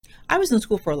I was in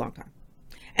school for a long time,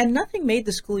 and nothing made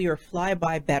the school year fly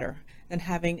by better than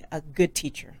having a good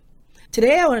teacher.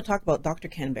 Today I want to talk about Dr.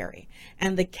 Ken Berry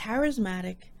and the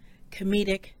charismatic,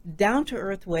 comedic,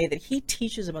 down-to-earth way that he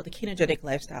teaches about the ketogenic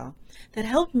lifestyle that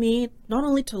helped me not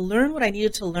only to learn what I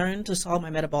needed to learn to solve my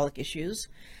metabolic issues,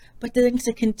 but then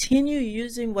to continue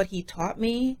using what he taught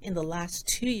me in the last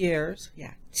 2 years,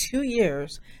 2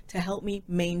 years, to help me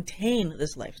maintain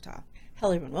this lifestyle.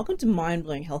 Hello everyone, welcome to Mind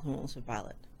Blowing Health and Wellness with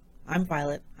Violet. I'm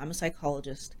Violet, I'm a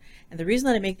psychologist, and the reason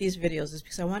that I make these videos is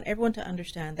because I want everyone to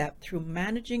understand that through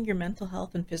managing your mental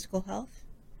health and physical health,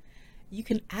 you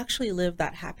can actually live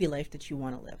that happy life that you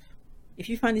want to live. If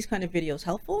you find these kind of videos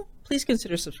helpful, please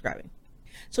consider subscribing.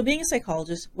 So being a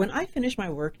psychologist, when I finish my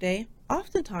workday,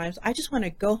 oftentimes I just want to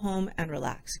go home and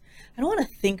relax. I don't want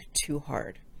to think too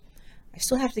hard. I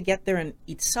still have to get there and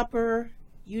eat supper.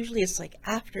 Usually it's like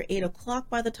after 8 o'clock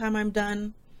by the time I'm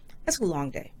done. That's a long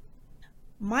day.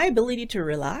 My ability to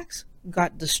relax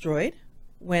got destroyed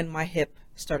when my hip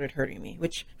started hurting me,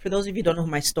 which for those of you who don't know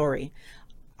my story,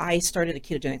 I started a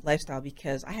ketogenic lifestyle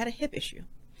because I had a hip issue.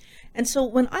 And so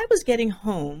when I was getting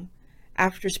home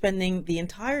after spending the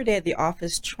entire day at the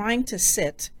office trying to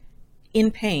sit in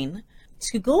pain,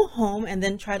 to go home and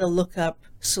then try to look up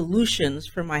solutions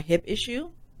for my hip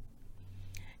issue,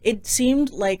 it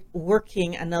seemed like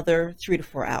working another 3 to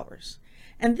 4 hours.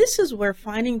 And this is where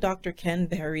finding Dr. Ken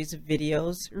Berry's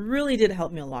videos really did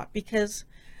help me a lot, because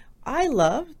I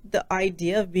love the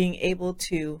idea of being able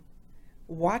to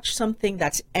watch something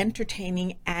that's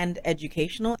entertaining and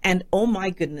educational. And oh my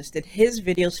goodness, did his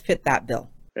videos fit that bill.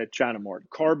 At China Mart,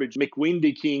 Garbage,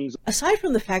 McWindy Kings. Aside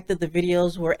from the fact that the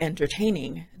videos were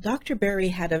entertaining, Dr. Berry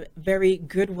had a very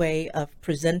good way of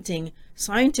presenting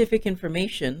scientific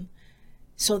information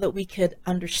so that we could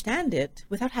understand it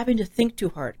without having to think too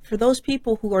hard. For those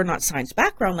people who are not science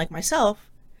background like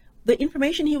myself, the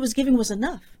information he was giving was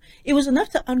enough. It was enough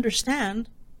to understand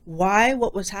why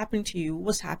what was happening to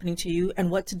you and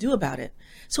what to do about it.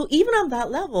 So even on that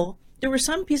level, there were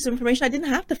some pieces of information I didn't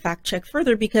have to fact check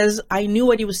further because I knew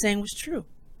what he was saying was true.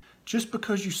 Just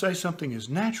because you say something is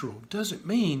natural doesn't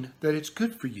mean that it's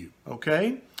good for you,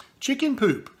 okay? Chicken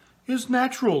poop is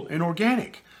natural and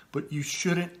organic, but you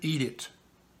shouldn't eat it.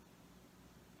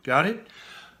 Got it?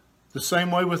 The same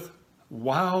way with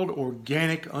wild,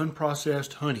 organic,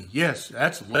 unprocessed honey. Yes,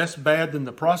 that's less bad than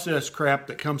the processed crap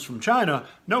that comes from China,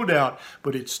 no doubt,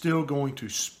 but it's still going to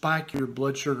spike your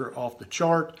blood sugar off the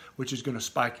chart, which is going to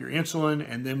spike your insulin,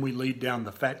 and then we lead down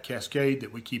the fat cascade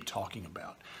that we keep talking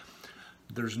about.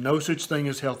 There's no such thing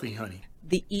as healthy honey.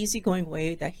 The easygoing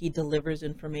way that he delivers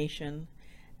information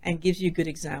and gives you good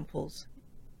examples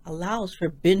allows for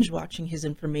binge watching his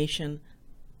information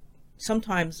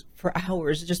sometimes for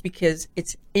hours, just because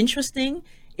it's interesting,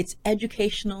 it's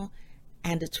educational,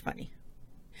 and it's funny.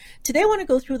 Today I want to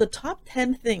go through the top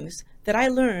 10 things that I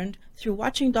learned through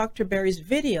watching Dr. Berry's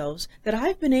videos that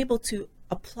I've been able to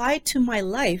apply to my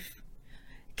life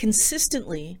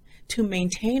consistently to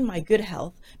maintain my good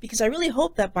health, because I really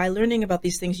hope that by learning about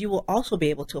these things, you will also be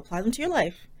able to apply them to your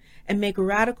life and make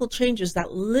radical changes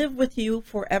that live with you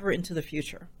forever into the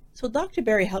future. So Dr.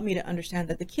 Berry helped me to understand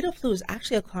that the keto flu is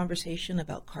actually a conversation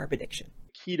about carb addiction.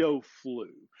 Keto flu.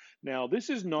 Now, this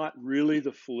is not really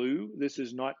the flu. This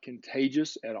is not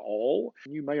contagious at all.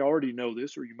 You may already know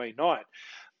this or you may not,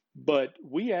 but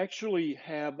we actually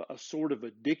have a sort of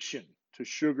addiction to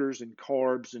sugars and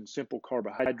carbs and simple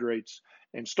carbohydrates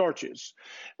and starches.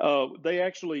 They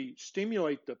actually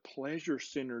stimulate the pleasure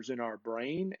centers in our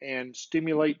brain and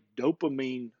stimulate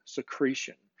dopamine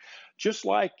secretion. Just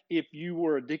like if you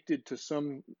were addicted to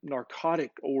some narcotic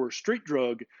or street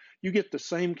drug, you get the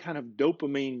same kind of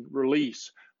dopamine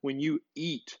release when you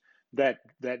eat that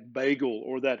bagel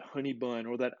or that honey bun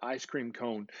or that ice cream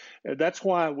cone. That's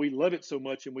why we love it so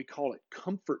much and we call it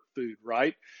comfort food,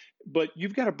 right? But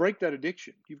you've got to break that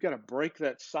addiction. You've got to break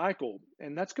that cycle,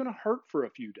 and that's going to hurt for a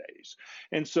few days.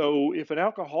 And so if an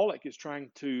alcoholic is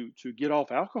trying to get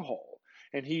off alcohol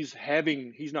and he's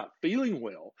not feeling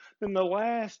well, then the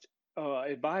last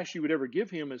advice you would ever give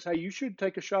him is, hey, you should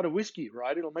take a shot of whiskey,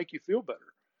 right? It'll make you feel better.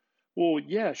 Well,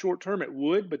 yeah, short term it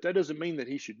would, but that doesn't mean that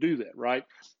he should do that, right?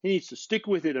 He needs to stick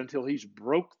with it until he's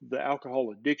broke the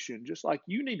alcohol addiction, just like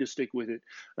you need to stick with it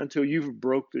until you've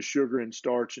broke the sugar and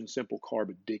starch and simple carb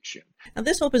addiction. Now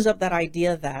this opens up that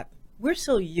idea that we're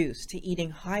so used to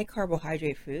eating high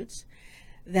carbohydrate foods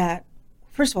that,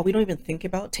 first of all, we don't even think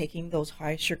about taking those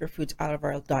high sugar foods out of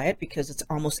our diet because it's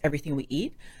almost everything we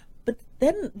eat. But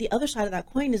then the other side of that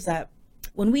coin is that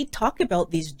when we talk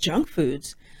about these junk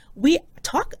foods, we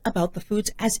talk about the foods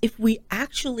as if we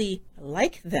actually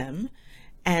like them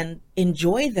and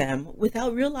enjoy them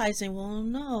without realizing, well,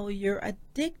 no, you're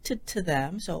addicted to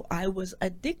them. So I was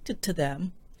addicted to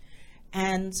them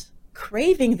and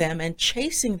craving them and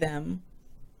chasing them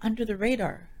under the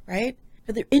radar, right?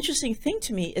 But the interesting thing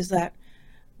to me is that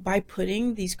by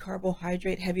putting these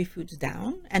carbohydrate heavy foods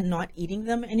down and not eating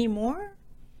them anymore,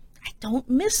 I don't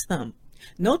miss them.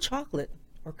 No chocolate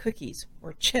or cookies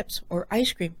or chips or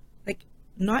ice cream, like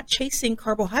not chasing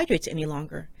carbohydrates any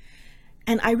longer.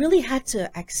 And I really had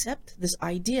to accept this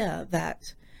idea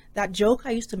that that joke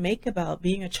I used to make about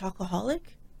being a chocoholic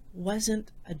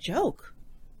wasn't a joke.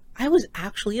 I was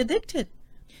actually addicted.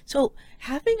 So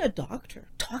having a doctor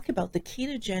talk about the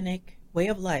ketogenic way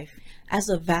of life as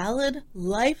a valid,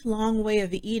 lifelong way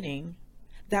of eating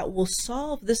that will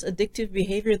solve this addictive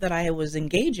behavior that I was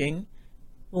engaging,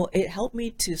 well, it helped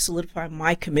me to solidify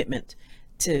my commitment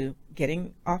to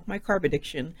getting off my carb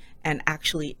addiction and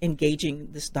actually engaging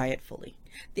this diet fully.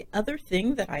 The other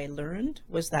thing that I learned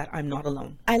was that I'm not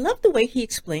alone. I love the way he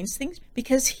explains things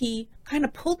because he kind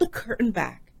of pulled the curtain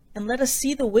back and let us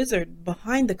see the wizard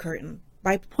behind the curtain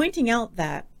by pointing out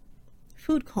that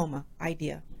food coma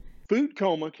idea. Food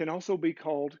coma can also be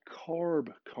called carb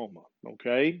coma,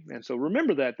 okay? And so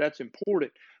remember that, that's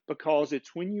important because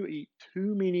it's when you eat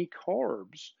too many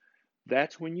carbs,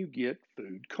 that's when you get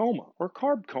food coma or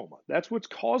carb coma. That's what's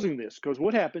causing this, because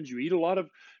what happens, you eat a lot of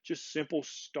just simple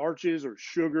starches or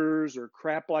sugars or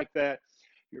crap like that,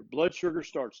 your blood sugar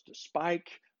starts to spike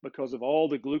because of all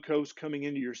the glucose coming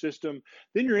into your system.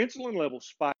 Then your insulin level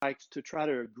spikes to try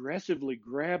to aggressively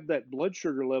grab that blood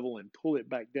sugar level and pull it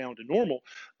back down to normal.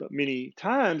 But many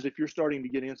times, if you're starting to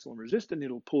get insulin resistant,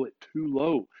 it'll pull it too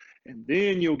low. And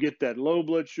then you'll get that low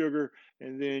blood sugar,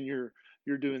 and then you're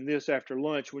doing this after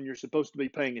lunch when you're supposed to be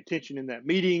paying attention in that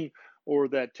meeting or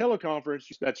that teleconference.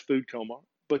 That's food coma.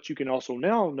 But you can also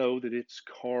now know that it's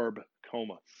carb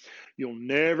coma. You'll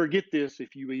never get this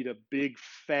if you eat a big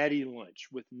fatty lunch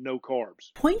with no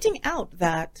carbs. Pointing out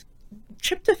that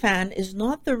tryptophan is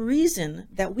not the reason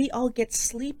that we all get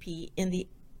sleepy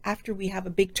after we have a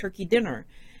big turkey dinner.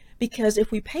 Because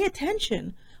if we pay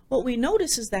attention, what we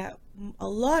notice is that a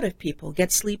lot of people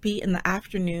get sleepy in the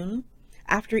afternoon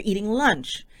after eating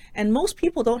lunch. And most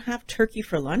people don't have turkey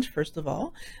for lunch, first of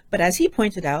all. But as he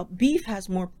pointed out, beef has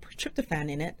more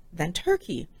tryptophan in it than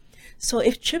turkey. So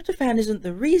if tryptophan isn't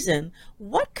the reason,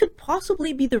 what could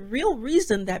possibly be the real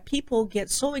reason that people get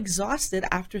so exhausted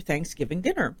after Thanksgiving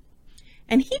dinner?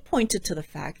 And he pointed to the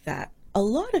fact that a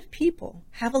lot of people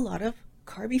have a lot of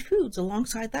carby foods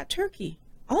alongside that turkey.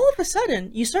 All of a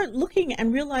sudden, you start looking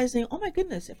and realizing, oh my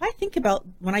goodness, if I think about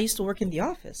when I used to work in the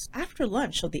office, after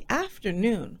lunch, so the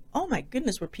afternoon, oh my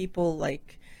goodness, were people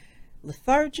like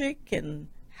lethargic, and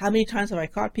how many times have I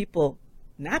caught people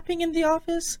napping in the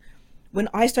office? When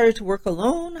I started to work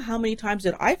alone, how many times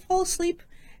did I fall asleep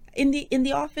in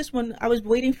the office when I was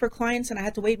waiting for clients and I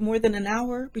had to wait more than an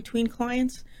hour between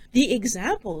clients? The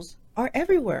examples are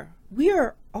everywhere. We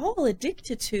are all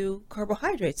addicted to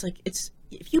carbohydrates. Like,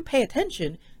 if you pay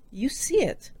attention, you see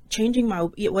it. Changing my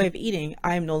way of eating,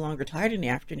 I am no longer tired in the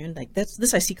afternoon. Like,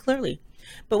 this I see clearly.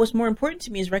 But what's more important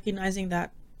to me is recognizing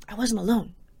that I wasn't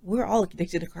alone. We're all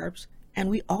addicted to carbs, and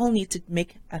we all need to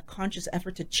make a conscious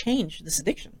effort to change this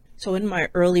addiction. So in my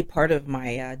early part of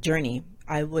my journey,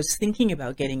 I was thinking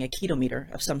about getting a keto meter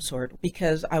of some sort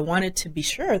because I wanted to be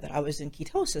sure that I was in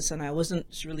ketosis, and I wasn't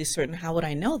really certain how would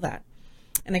I know that.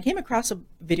 And I came across a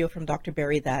video from Dr.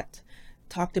 Berry that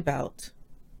talked about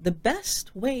the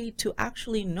best way to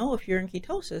actually know if you're in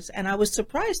ketosis. And I was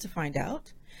surprised to find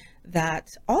out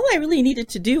that all I really needed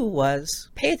to do was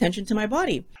pay attention to my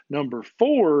body. Number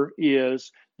 4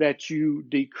 is that you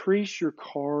decrease your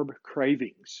carb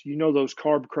cravings. You know, those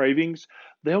carb cravings,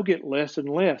 they'll get less and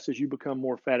less as you become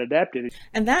more fat adapted.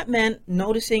 And that meant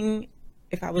noticing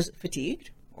if I was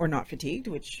fatigued or not fatigued,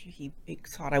 which he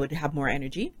thought I would have more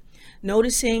energy.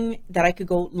 Noticing that I could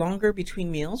go longer between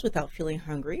meals without feeling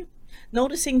hungry.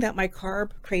 Noticing that my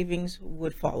carb cravings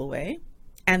would fall away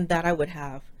and that I would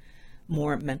have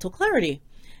more mental clarity.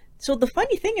 So the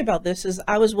funny thing about this is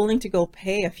I was willing to go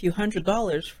pay a few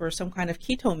 $100s for some kind of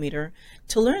keto meter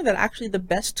to learn that actually the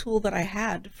best tool that I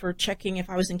had for checking if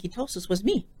I was in ketosis was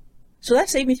me. So that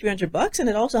saved me $300, and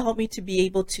it also helped me to be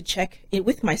able to check it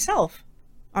with myself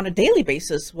on a daily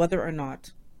basis whether or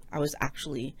not I was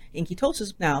actually in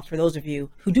ketosis. Now, for those of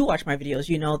you who do watch my videos,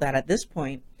 you know that at this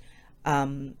point,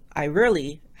 I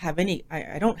rarely have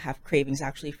I don't have cravings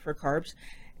actually for carbs,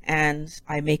 and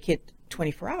I make it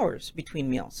 24 hours between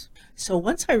meals. So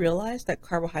once I realized that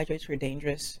carbohydrates were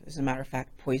dangerous, as a matter of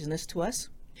fact, poisonous to us,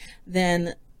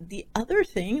 then the other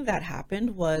thing that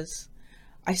happened was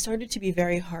I started to be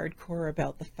very hardcore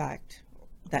about the fact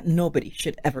that nobody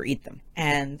should ever eat them,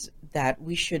 and that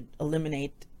we should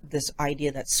eliminate this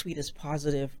idea that sweet is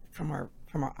positive from our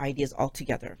ideas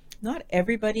altogether. Not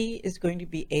everybody is going to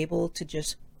be able to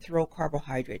just throw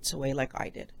carbohydrates away like I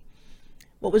did.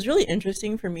 What was really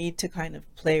interesting for me to kind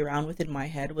of play around with in my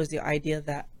head was the idea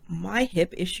that my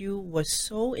hip issue was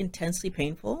so intensely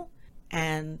painful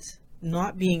and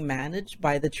not being managed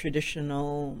by the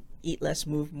traditional eat less,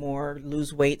 move more,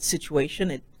 lose weight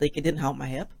situation. It didn't help my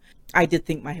hip. I did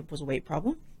think my hip was a weight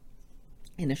problem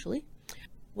initially.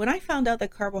 When I found out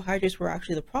that carbohydrates were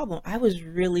actually the problem, I was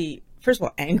really, first of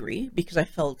all, angry because I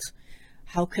felt,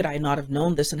 how could I not have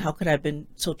known this, and how could I have been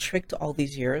so tricked all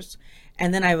these years?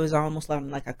 And then I was almost on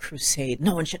like a crusade.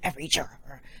 No one should ever eat sugar.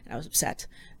 And I was upset.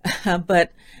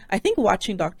 But I think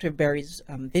watching Dr. Berry's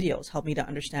videos helped me to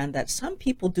understand that some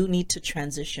people do need to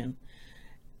transition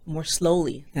more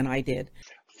slowly than I did.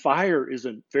 Fire is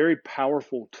a very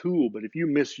powerful tool, but if you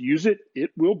misuse it, it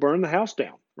will burn the house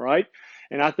down, right?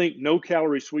 And I think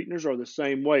no-calorie sweeteners are the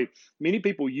same way. Many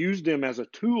people use them as a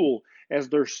tool as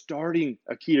they're starting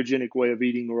a ketogenic way of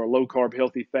eating or a low-carb,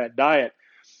 healthy fat diet.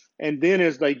 And then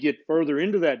as they get further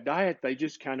into that diet, they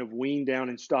just kind of wean down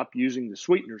and stop using the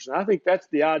sweeteners. And I think that's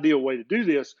the ideal way to do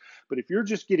this. But if you're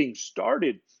just getting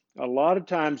started, a lot of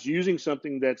times using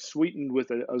something that's sweetened with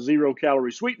a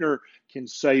 0-calorie sweetener can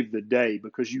save the day,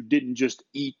 because you didn't just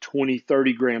eat 20,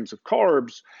 30 grams of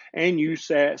carbs and you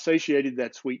satiated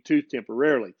that sweet tooth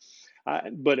temporarily.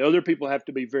 But other people have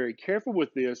to be very careful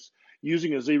with this.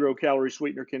 Using a 0-calorie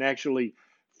sweetener can actually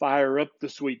fire up the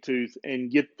sweet tooth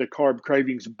and get the carb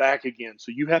cravings back again.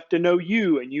 So you have to know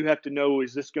you, and you have to know,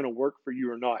 is this going to work for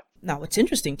you or not? Now, what's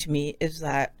interesting to me is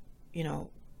that,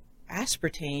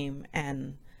 aspartame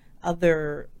and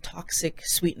other toxic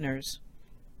sweeteners,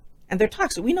 and they're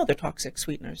toxic. We know they're toxic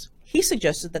sweeteners. He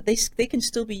suggested that they can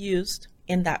still be used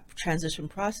in that transition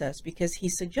process, because he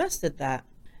suggested that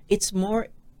it's more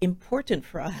important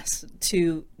for us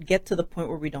to get to the point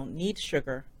where we don't need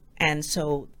sugar. And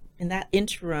so in that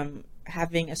interim,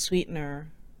 having a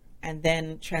sweetener and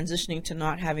then transitioning to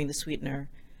not having the sweetener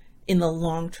in the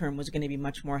long term was going to be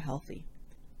much more healthy.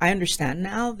 I understand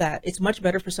now that it's much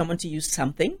better for someone to use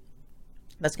something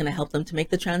that's going to help them to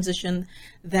make the transition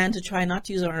than to try not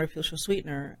to use an artificial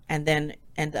sweetener and then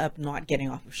end up not getting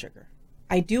off of sugar.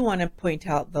 I do want to point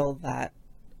out, though, that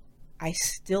I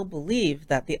still believe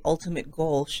that the ultimate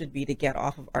goal should be to get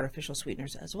off of artificial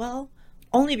sweeteners as well,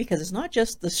 only because it's not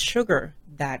just the sugar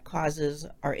that causes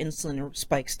our insulin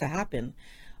spikes to happen.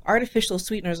 Artificial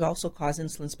sweeteners also cause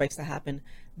insulin spikes to happen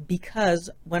because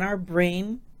when our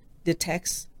brain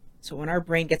detects, so when our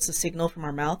brain gets a signal from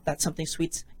our mouth that something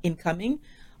sweet's incoming,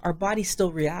 our body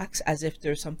still reacts as if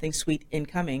there's something sweet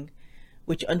incoming,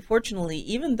 which unfortunately,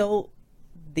 even though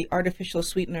the artificial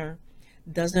sweetener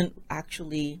doesn't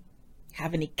actually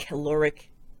have any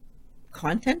caloric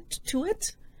content to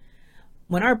it,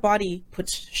 when our body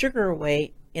puts sugar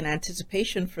away in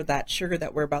anticipation for that sugar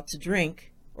that we're about to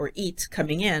drink or eat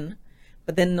coming in,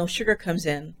 but then no sugar comes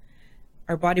in,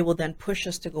 our body will then push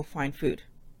us to go find food.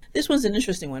 This one's an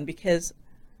interesting one because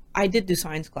I did do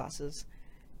science classes,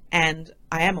 and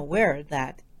I am aware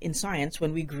that in science,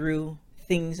 when we grew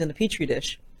things in a petri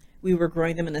dish, we were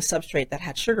growing them in a substrate that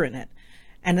had sugar in it.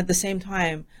 And at the same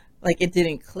time, it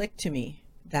didn't click to me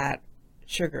that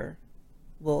sugar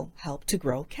will help to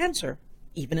grow cancer,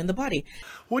 even in the body.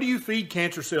 What do you feed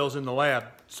cancer cells in the lab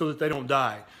so that they don't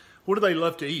die? What do they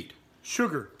love to eat?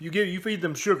 Sugar. You feed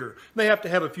them sugar. They have to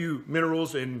have a few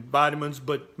minerals and vitamins,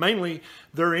 but mainly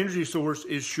their energy source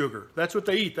is sugar. That's what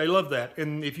they eat. They love that.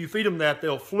 And if you feed them that,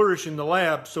 they'll flourish in the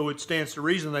lab, so it stands to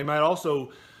reason they might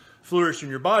also flourish in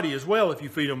your body as well if you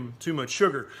feed them too much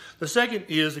sugar. The second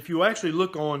is, if you actually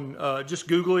look on, just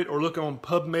Google it or look on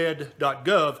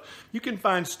pubmed.gov, you can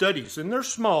find studies, and they're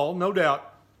small, no doubt,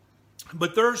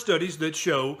 but there are studies that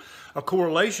show a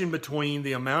correlation between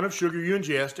the amount of sugar you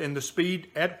ingest and the speed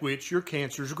at which your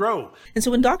cancers grow. And so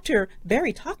when Dr.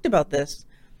 Berry talked about this,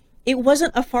 it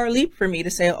wasn't a far leap for me to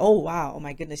say, oh, wow, oh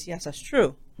my goodness, yes, that's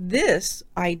true. This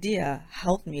idea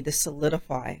helped me to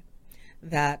solidify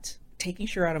that taking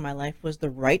sugar out of my life was the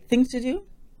right thing to do,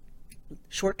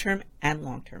 short term and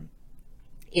long term.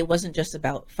 It wasn't just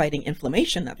about fighting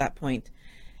inflammation at that point.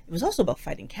 It was also about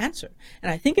fighting cancer.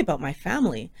 And I think about my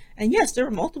family, and yes, there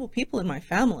are multiple people in my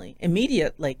family,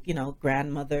 immediate,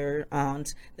 grandmother,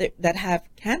 aunts, that have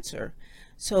cancer.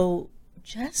 So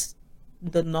just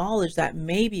the knowledge that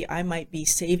maybe I might be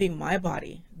saving my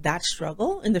body that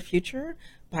struggle in the future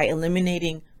by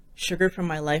eliminating sugar from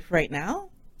my life right now,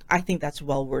 I think that's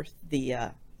well worth the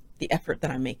effort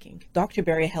that I'm making. Dr.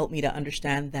 Berry helped me to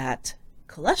understand that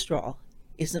cholesterol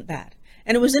isn't bad.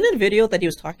 And it was in a video that he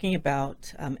was talking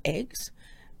about eggs.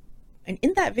 And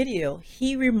in that video,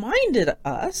 he reminded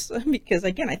us, because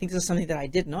again, I think this is something that I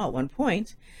did know at one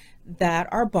point, that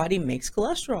our body makes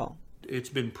cholesterol. It's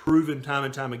been proven time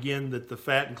and time again that the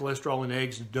fat and cholesterol in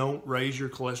eggs don't raise your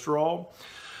cholesterol.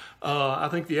 I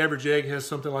think the average egg has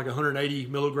something like 180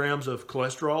 milligrams of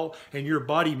cholesterol, and your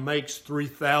body makes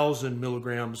 3,000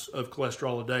 milligrams of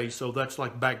cholesterol a day, so that's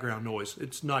like background noise.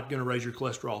 It's not going to raise your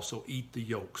cholesterol, so eat the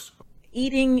yolks.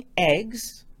 Eating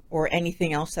eggs or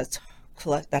anything else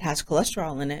that has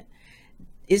cholesterol in it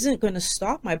isn't going to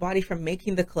stop my body from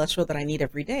making the cholesterol that I need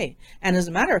every day. And as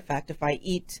a matter of fact, if I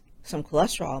eat some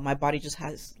cholesterol, my body just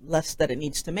has less that it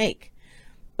needs to make.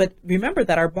 But remember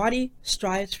that our body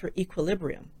strives for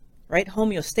equilibrium, right?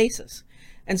 Homeostasis.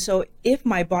 And so if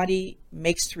my body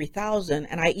makes 3,000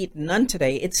 and I eat none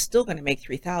today, it's still going to make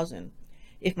 3,000.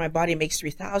 If my body makes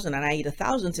 3,000 and I eat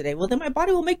 1,000 today, well, then my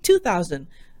body will make 2,000.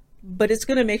 But it's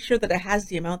going to make sure that it has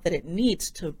the amount that it needs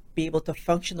to be able to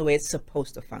function the way it's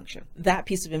supposed to function. That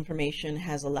piece of information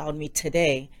has allowed me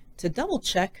today to double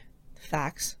check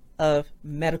facts of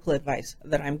medical advice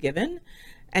that I'm given,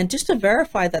 and just to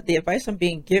verify that the advice I'm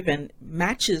being given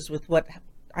matches with what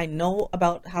I know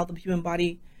about how the human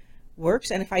body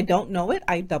works. And if I don't know it,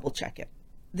 I double check it.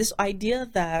 This idea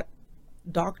that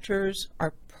doctors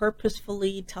are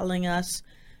purposefully telling us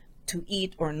to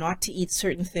eat or not to eat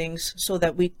certain things so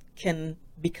that we can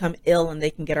become ill and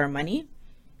they can get our money.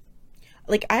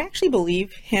 Like, I actually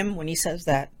believe him when he says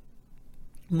that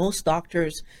most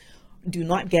doctors do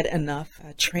not get enough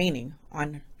training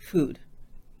on food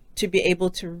to be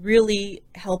able to really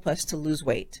help us to lose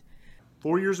weight.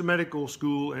 4 years of medical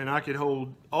school, and I could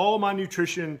hold all my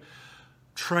nutrition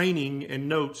training and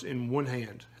notes in one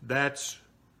hand. That's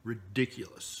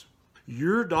ridiculous.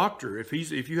 Your doctor, if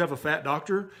you have a fat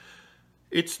doctor,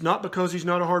 it's not because he's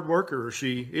not a hard worker or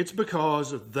she, it's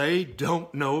because they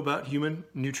don't know about human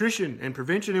nutrition and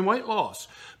prevention and weight loss,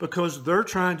 because they're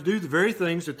trying to do the very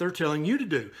things that they're telling you to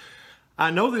do. I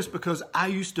know this because I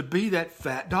used to be that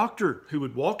fat doctor who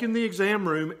would walk in the exam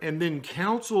room and then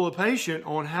counsel a patient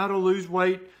on how to lose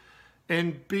weight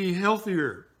and be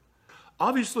healthier.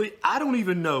 Obviously, I don't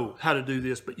even know how to do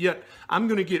this, but yet I'm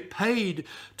going to get paid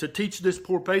to teach this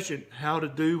poor patient how to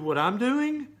do what I'm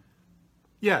doing?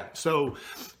 Yeah, so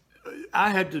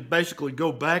I had to basically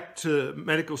go back to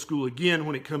medical school again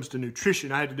when it comes to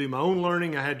nutrition. I had to do my own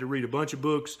learning. I had to read a bunch of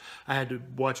books. I had to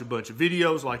watch a bunch of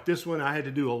videos like this one. I had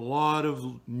to do a lot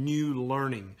of new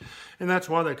learning, and that's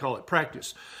why they call it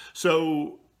practice.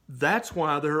 So that's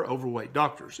why there are overweight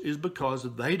doctors, is because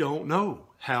they don't know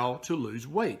how to lose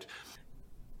weight.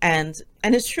 And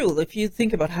it's true. If you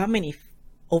think about how many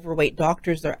overweight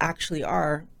doctors there actually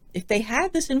are, if they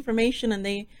had this information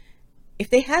and if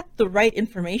they had the right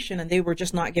information and they were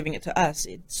just not giving it to us,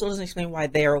 it still doesn't explain why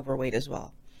they're overweight as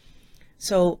well.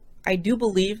 So I do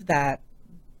believe that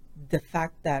the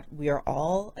fact that we are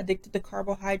all addicted to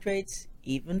carbohydrates,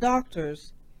 even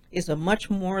doctors, is a much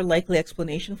more likely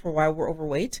explanation for why we're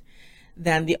overweight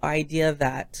than the idea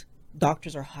that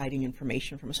doctors are hiding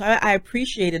information from us. So I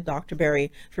appreciated Dr.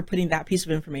 Berry for putting that piece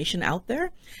of information out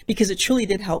there, because it truly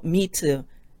did help me to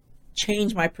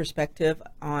change my perspective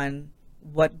on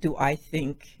what do I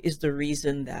think is the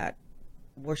reason that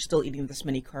we're still eating this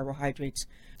many carbohydrates.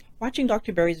 Watching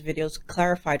Dr. Berry's videos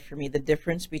clarified for me the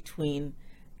difference between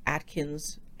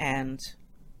Atkins and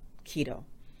keto.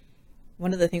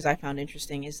 One of the things I found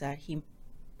interesting is that he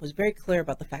was very clear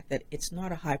about the fact that it's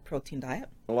not a high protein diet.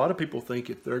 A lot of people think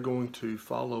if they're going to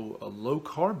follow a low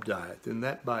carb diet, then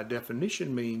that by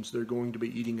definition means they're going to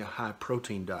be eating a high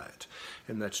protein diet.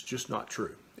 And that's just not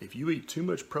true. If you eat too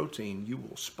much protein, you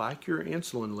will spike your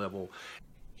insulin level.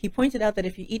 He pointed out that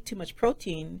if you eat too much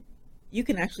protein, you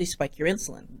can actually spike your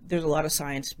insulin. There's a lot of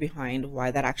science behind why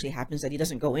that actually happens that he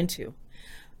doesn't go into.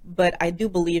 But I do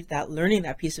believe that learning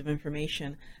that piece of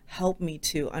information helped me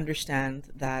to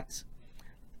understand that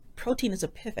protein is a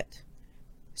pivot.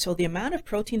 So the amount of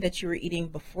protein that you were eating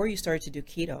before you started to do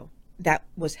keto that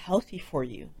was healthy for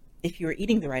you, if you were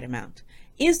eating the right amount,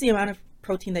 is the amount of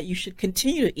protein that you should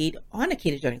continue to eat on a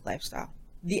ketogenic lifestyle.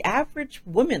 The average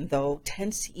woman, though,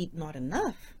 tends to eat not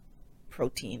enough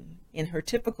protein in her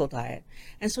typical diet.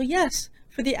 And so yes,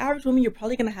 for the average woman, you're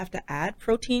probably going to have to add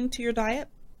protein to your diet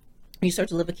when you start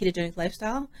to live a ketogenic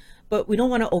lifestyle, but we don't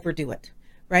want to overdo it,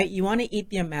 right? You want to eat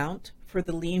the amount for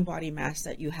the lean body mass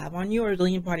that you have on you, or the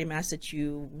lean body mass that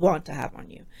you want to have on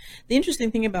you. The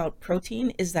interesting thing about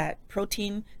protein is that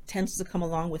protein tends to come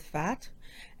along with fat.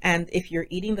 And if you're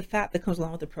eating the fat that comes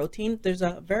along with the protein, there's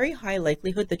a very high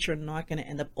likelihood that you're not going to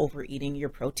end up overeating your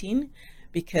protein,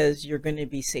 because you're going to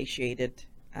be satiated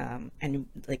and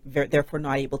like therefore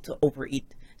not able to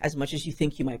overeat as much as you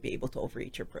think you might be able to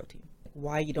overeat your protein.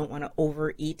 Why you don't want to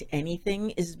overeat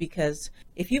anything is because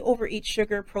if you overeat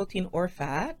sugar, protein, or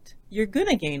fat, you're going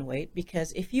to gain weight,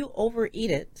 because if you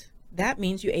overeat it, that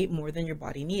means you ate more than your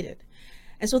body needed.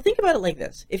 And so think about it like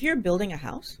this. If you're building a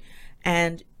house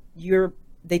and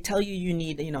they tell you you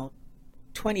need,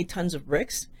 20 tons of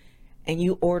bricks and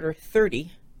you order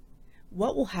 30,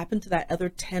 what will happen to that other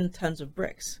 10 tons of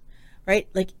bricks, right?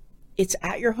 Like, it's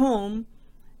at your home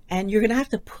and you're going to have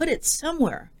to put it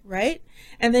somewhere, right?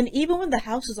 And then even when the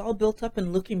house is all built up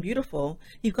and looking beautiful,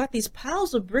 you've got these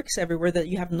piles of bricks everywhere that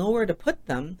you have nowhere to put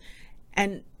them,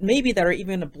 and maybe that are even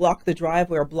going to block the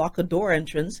driveway or block a door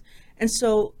entrance. And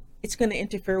so it's going to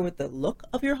interfere with the look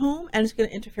of your home, and it's going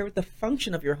to interfere with the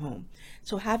function of your home.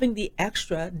 So having the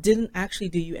extra didn't actually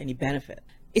do you any benefit.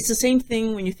 It's the same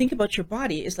thing when you think about your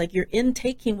body. It's like you're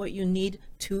intaking what you need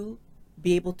to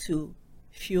be able to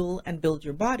fuel and build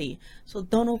your body. So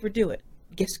don't overdo it.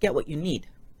 Just get what you need.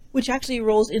 Which actually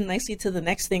rolls in nicely to the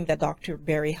next thing that Dr.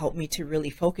 Berry helped me to really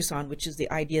focus on, which is the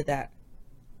idea that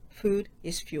food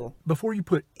is fuel. Before you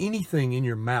put anything in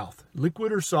your mouth,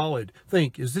 liquid or solid,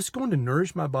 think, is this going to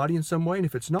nourish my body in some way? And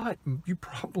if it's not, you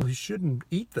probably shouldn't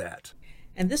eat that.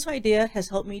 And this idea has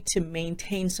helped me to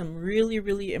maintain some really,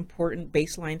 really important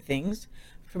baseline things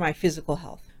for my physical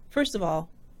health. First of all,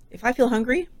 if I feel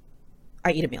hungry,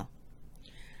 I eat a meal.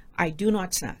 I do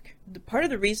not snack. Part of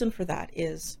the reason for that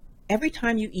is every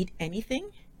time you eat anything,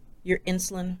 your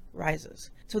insulin rises.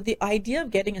 So the idea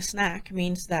of getting a snack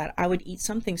means that I would eat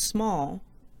something small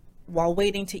while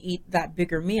waiting to eat that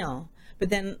bigger meal. But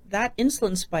then that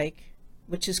insulin spike,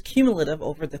 which is cumulative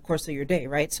over the course of your day,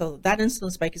 right? So that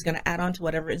insulin spike is going to add on to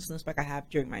whatever insulin spike I have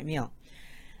during my meal.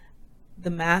 The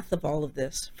math of all of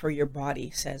this for your body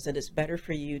says that it's better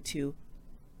for you to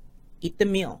eat the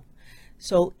meal.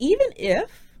 So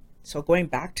going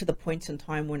back to the points in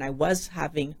time when I was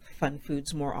having fun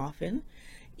foods more often,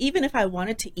 even if I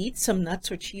wanted to eat some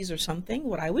nuts or cheese or something,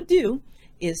 what I would do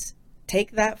is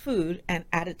take that food and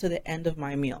add it to the end of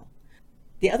my meal.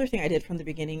 The other thing I did from the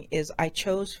beginning is I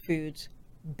chose foods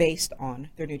based on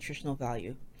their nutritional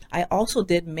value. I also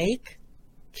did make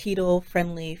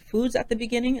keto-friendly foods at the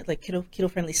beginning, like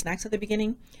keto-friendly snacks at the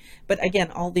beginning. But again,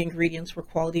 all the ingredients were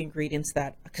quality ingredients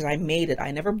because I made it.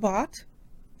 I never bought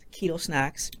keto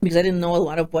snacks because I didn't know a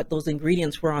lot of what those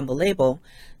ingredients were on the label.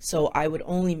 So I would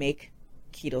only make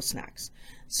keto snacks.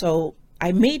 So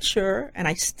I made sure, and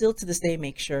I still to this day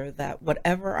make sure, that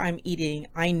whatever I'm eating,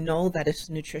 I know that it's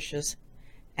nutritious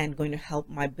and going to help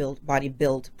my body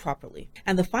build properly.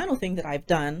 And the final thing that I've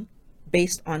done,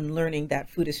 based on learning that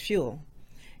food is fuel,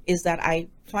 is that I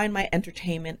find my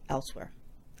entertainment elsewhere.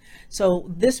 So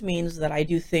this means that I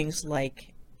do things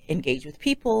like engage with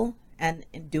people and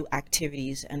do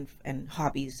activities and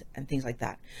hobbies and things like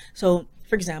that. So,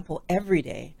 for example, every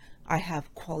day I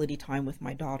have quality time with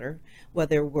my daughter,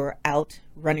 whether we're out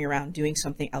running around doing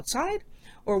something outside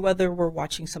or whether we're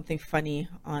watching something funny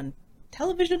on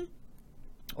television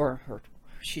or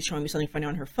she's showing me something funny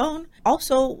on her phone.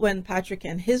 Also, when Patrick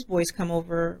and his boys come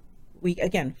over, we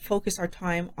again focus our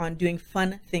time on doing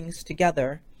fun things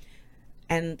together.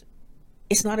 And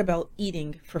it's not about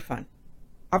eating for fun.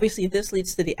 Obviously, this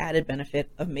leads to the added benefit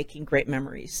of making great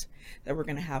memories that we're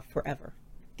going to have forever.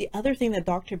 The other thing that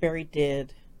Dr. Berry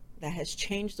did that has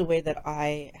changed the way that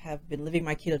I have been living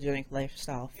my ketogenic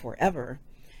lifestyle forever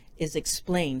is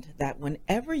explained that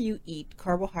whenever you eat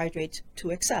carbohydrates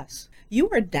to excess, you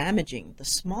are damaging the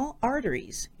small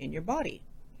arteries in your body.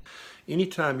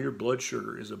 Anytime your blood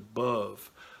sugar is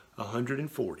above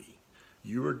 140,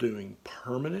 you are doing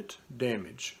permanent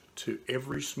damage to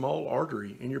every small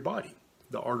artery in your body.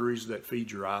 The arteries that feed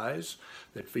your eyes,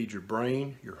 that feed your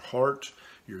brain, your heart,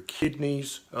 your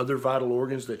kidneys, other vital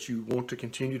organs that you want to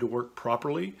continue to work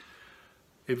properly,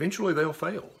 eventually they'll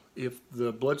fail if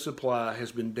the blood supply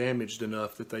has been damaged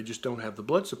enough that they just don't have the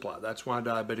blood supply. That's why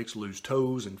diabetics lose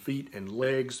toes and feet and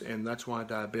legs, and that's why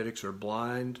diabetics are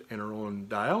blind and are on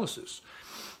dialysis,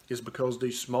 is because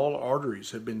these small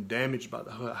arteries have been damaged by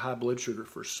the high blood sugar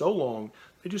for so long,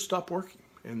 they just stop working.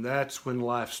 And that's when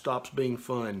life stops being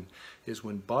fun, is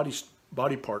when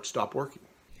body parts stop working.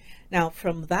 Now,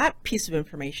 from that piece of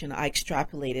information, I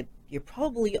extrapolated you're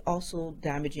probably also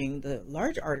damaging the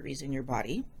large arteries in your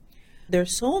body.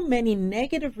 There's so many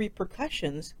negative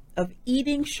repercussions of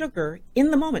eating sugar in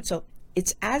the moment. So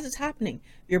it's as it's happening.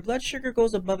 Your blood sugar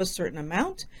goes above a certain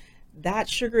amount. That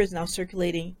sugar is now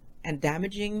circulating and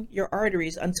damaging your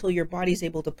arteries until your body's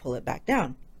able to pull it back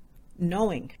down.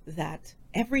 Knowing that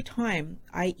every time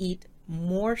I eat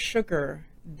more sugar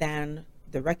than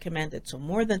the recommended, so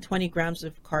more than 20 grams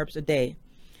of carbs a day,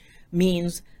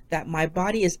 means that my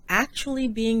body is actually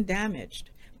being damaged,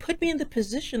 put me in the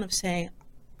position of saying,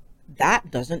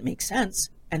 that doesn't make sense,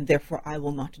 and therefore I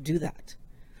will not do that.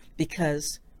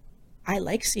 Because I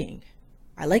like seeing,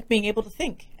 I like being able to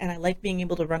think, and I like being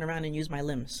able to run around and use my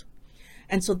limbs.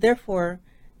 And so therefore,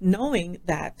 knowing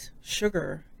that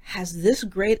sugar has this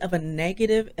great of a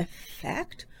negative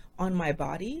effect on my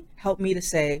body helped me to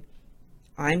say,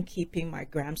 I'm keeping my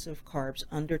grams of carbs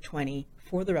under 20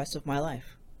 for the rest of my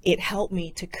life. It helped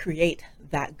me to create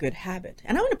that good habit.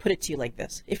 And I want to put it to you like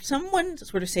this. If someone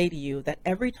were to say to you that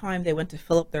every time they went to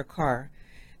fill up their car,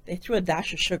 they threw a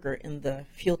dash of sugar in the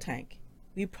fuel tank,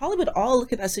 we probably would all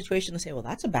look at that situation and say, well,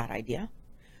 that's a bad idea.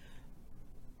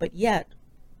 But yet,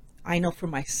 I know for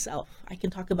myself, I can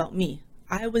talk about me.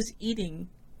 I was eating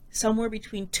somewhere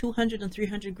between 200 and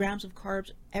 300 grams of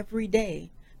carbs every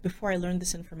day before I learned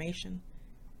this information.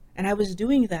 And I was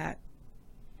doing that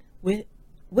with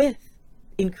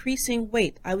increasing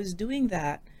weight. I was doing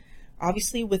that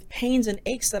obviously with pains and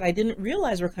aches that I didn't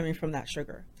realize were coming from that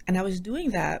sugar. And I was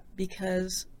doing that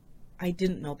because I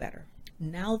didn't know better.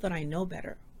 Now that I know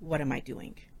better, what am I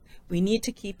doing? We need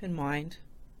to keep in mind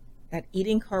that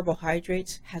eating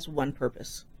carbohydrates has one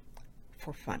purpose: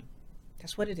 for fun.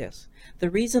 That's what it is. The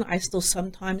reason I still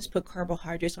sometimes put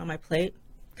carbohydrates on my plate,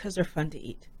 because they're fun to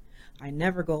eat. I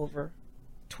never go over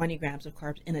 20 grams of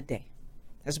carbs in a day.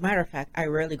 As a matter of fact, I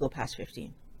rarely go past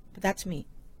 15. But that's me.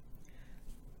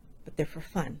 But they're for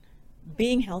fun.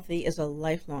 Being healthy is a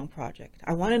lifelong project.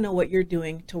 I want to know what you're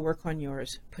doing to work on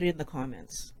yours. Put it in the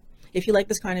comments. If you like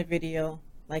this kind of video,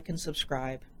 like and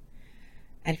subscribe.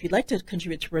 And if you'd like to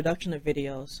contribute to production of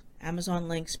videos, Amazon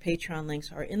links, Patreon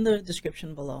links are in the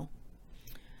description below.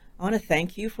 I want to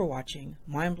thank you for watching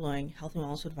Mind Blowing Health and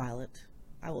Wellness with Violet.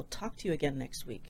 I will talk to you again next week.